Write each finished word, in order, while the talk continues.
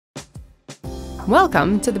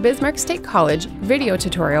Welcome to the Bismarck State College video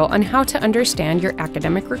tutorial on how to understand your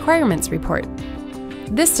academic requirements report.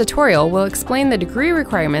 This tutorial will explain the degree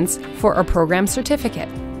requirements for a program certificate.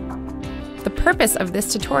 The purpose of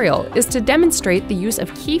this tutorial is to demonstrate the use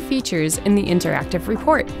of key features in the interactive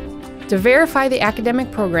report. To verify the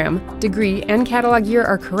academic program, degree, and catalog year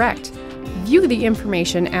are correct, view the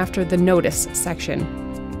information after the Notice section.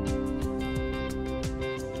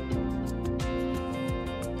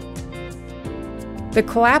 The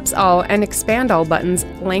Collapse All and Expand All buttons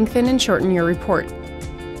lengthen and shorten your report.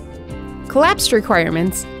 Collapsed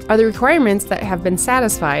requirements are the requirements that have been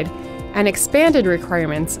satisfied, and expanded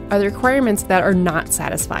requirements are the requirements that are not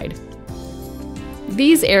satisfied.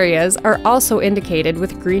 These areas are also indicated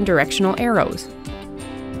with green directional arrows.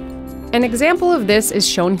 An example of this is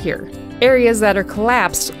shown here. Areas that are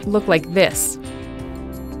collapsed look like this.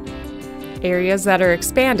 Areas that are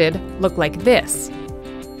expanded look like this.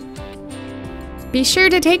 Be sure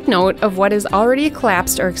to take note of what is already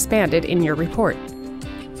collapsed or expanded in your report.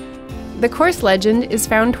 The course legend is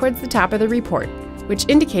found towards the top of the report, which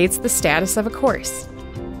indicates the status of a course.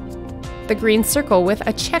 The green circle with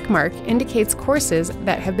a check mark indicates courses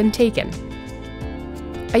that have been taken.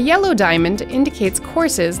 A yellow diamond indicates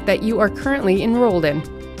courses that you are currently enrolled in.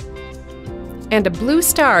 And a blue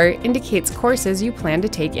star indicates courses you plan to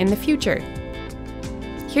take in the future.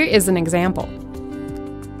 Here is an example.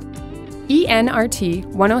 ENRT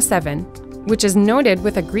 107, which is noted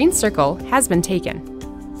with a green circle, has been taken.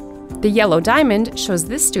 The yellow diamond shows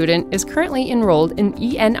this student is currently enrolled in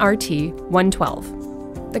ENRT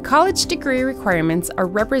 112. The college degree requirements are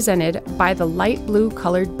represented by the light blue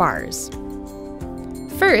colored bars.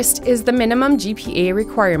 First is the minimum GPA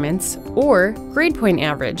requirements, or grade point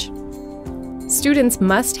average. Students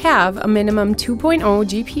must have a minimum 2.0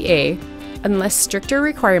 GPA unless stricter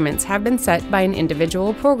requirements have been set by an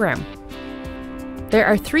individual program. There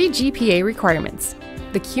are 3 GPA requirements: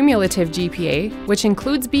 the cumulative GPA, which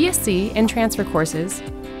includes BSc and transfer courses,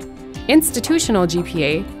 institutional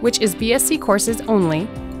GPA, which is BSc courses only,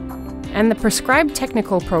 and the prescribed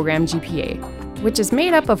technical program GPA, which is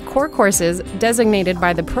made up of core courses designated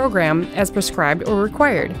by the program as prescribed or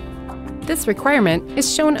required. This requirement is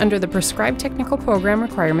shown under the Prescribed Technical Program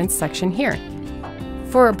Requirements section here.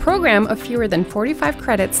 For a program of fewer than 45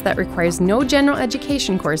 credits that requires no general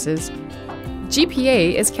education courses,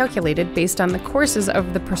 GPA is calculated based on the courses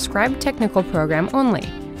of the prescribed technical program only.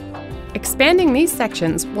 Expanding these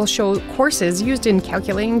sections will show courses used in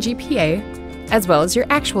calculating GPA, as well as your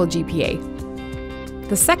actual GPA.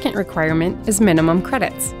 The second requirement is minimum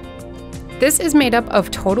credits. This is made up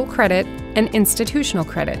of total credit and institutional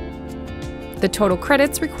credit. The total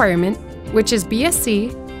credits requirement, which is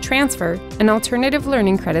BSc, transfer, and alternative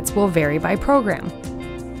learning credits, will vary by program.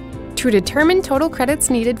 To determine total credits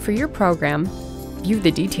needed for your program, view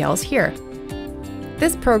the details here.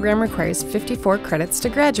 This program requires 54 credits to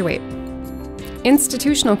graduate.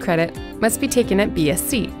 Institutional credit must be taken at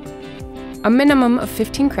BSc. A minimum of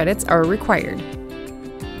 15 credits are required.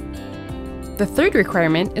 The third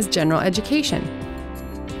requirement is general education.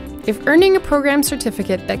 If earning a program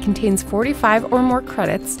certificate that contains 45 or more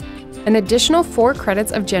credits, an additional 4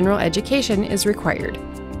 credits of general education is required.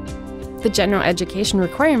 The general education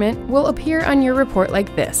requirement will appear on your report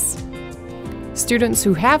like this. Students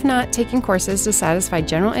who have not taken courses to satisfy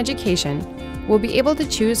general education will be able to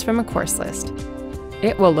choose from a course list.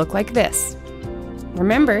 It will look like this.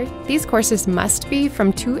 Remember, these courses must be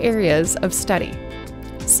from 2 areas of study.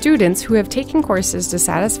 Students who have taken courses to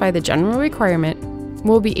satisfy the general requirement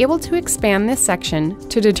will be able to expand this section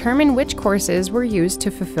to determine which courses were used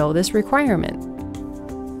to fulfill this requirement.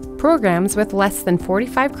 Programs with less than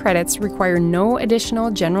 45 credits require no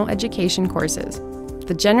additional general education courses.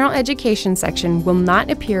 The general education section will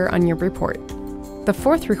not appear on your report. The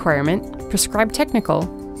fourth requirement, prescribed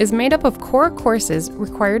technical, is made up of core courses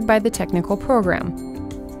required by the technical program.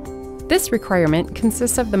 This requirement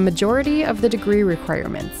consists of the majority of the degree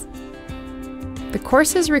requirements. The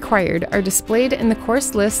courses required are displayed in the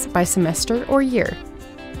course lists by semester or year.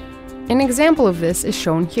 An example of this is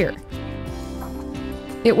shown here.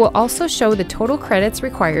 It will also show the total credits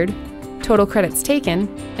required, total credits taken,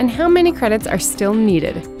 and how many credits are still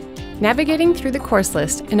needed. Navigating through the course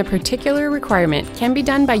list in a particular requirement can be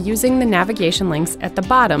done by using the navigation links at the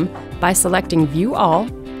bottom by selecting View All,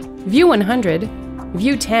 View 100,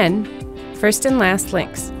 View 10, First and Last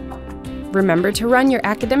links. Remember to run your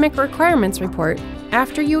academic requirements report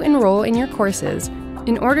after you enroll in your courses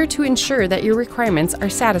in order to ensure that your requirements are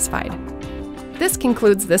satisfied. This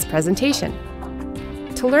concludes this presentation.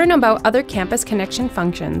 To learn about other Campus Connection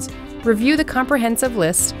functions, review the comprehensive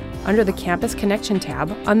list under the Campus Connection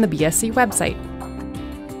tab on the BSc website.